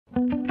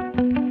Hello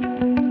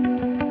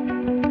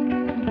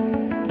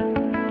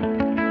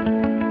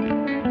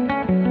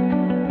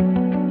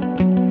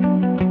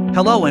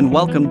and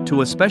welcome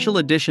to a special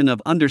edition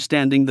of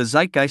Understanding the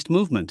Zeitgeist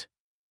Movement.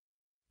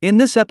 In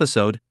this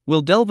episode,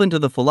 we'll delve into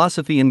the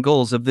philosophy and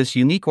goals of this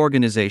unique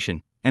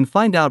organization and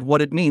find out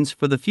what it means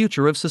for the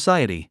future of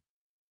society.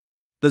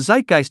 The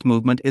Zeitgeist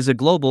Movement is a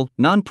global,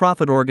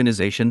 non-profit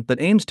organization that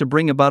aims to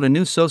bring about a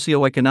new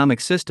socio-economic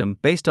system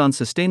based on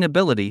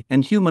sustainability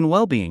and human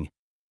well-being.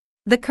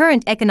 The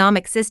current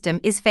economic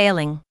system is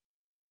failing.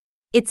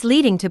 It's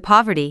leading to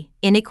poverty,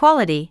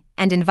 inequality,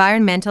 and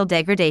environmental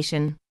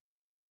degradation.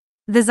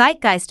 The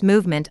Zeitgeist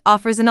Movement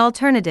offers an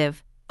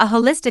alternative, a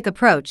holistic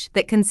approach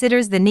that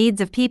considers the needs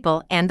of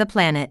people and the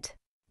planet.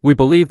 We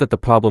believe that the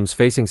problems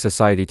facing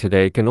society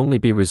today can only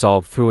be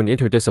resolved through an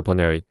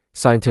interdisciplinary,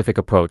 scientific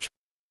approach.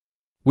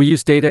 We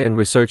use data and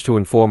research to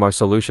inform our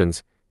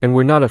solutions, and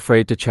we're not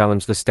afraid to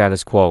challenge the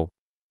status quo.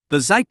 The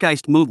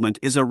Zeitgeist Movement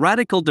is a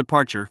radical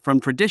departure from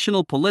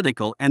traditional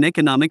political and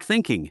economic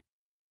thinking.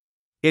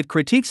 It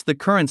critiques the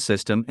current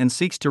system and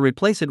seeks to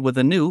replace it with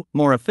a new,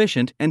 more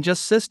efficient and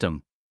just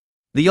system.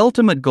 The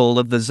ultimate goal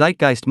of the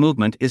Zeitgeist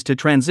Movement is to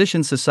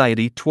transition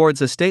society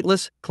towards a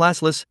stateless,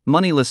 classless,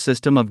 moneyless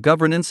system of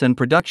governance and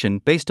production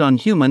based on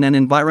human and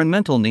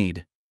environmental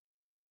need.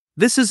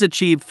 This is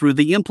achieved through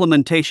the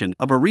implementation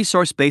of a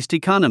resource-based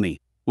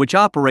economy, which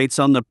operates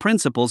on the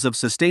principles of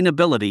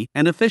sustainability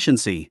and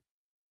efficiency.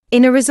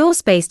 In a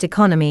resource-based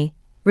economy,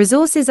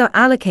 resources are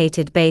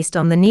allocated based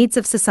on the needs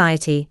of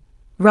society,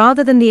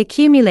 rather than the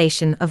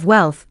accumulation of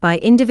wealth by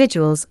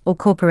individuals or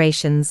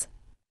corporations.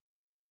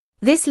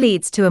 This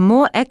leads to a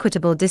more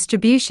equitable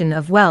distribution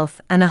of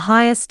wealth and a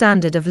higher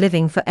standard of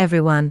living for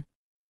everyone.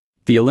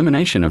 The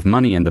elimination of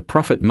money and the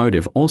profit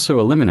motive also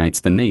eliminates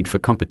the need for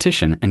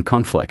competition and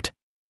conflict.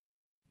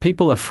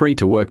 People are free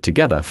to work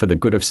together for the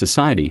good of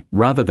society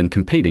rather than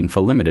competing for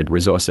limited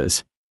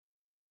resources.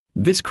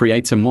 This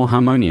creates a more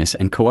harmonious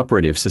and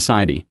cooperative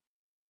society.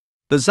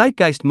 The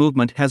Zeitgeist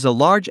Movement has a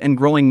large and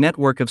growing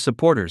network of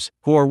supporters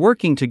who are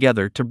working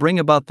together to bring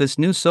about this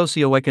new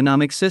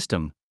socio-economic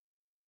system.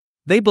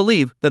 They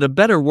believe that a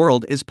better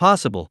world is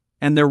possible,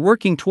 and they're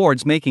working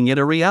towards making it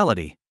a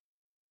reality.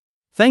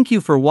 Thank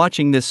you for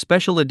watching this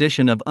special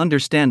edition of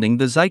Understanding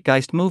the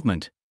Zeitgeist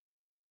Movement.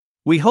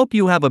 We hope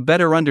you have a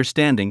better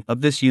understanding of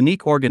this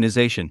unique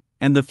organization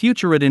and the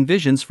future it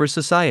envisions for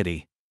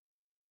society.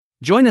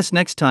 Join us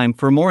next time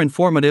for more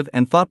informative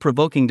and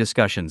thought-provoking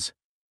discussions.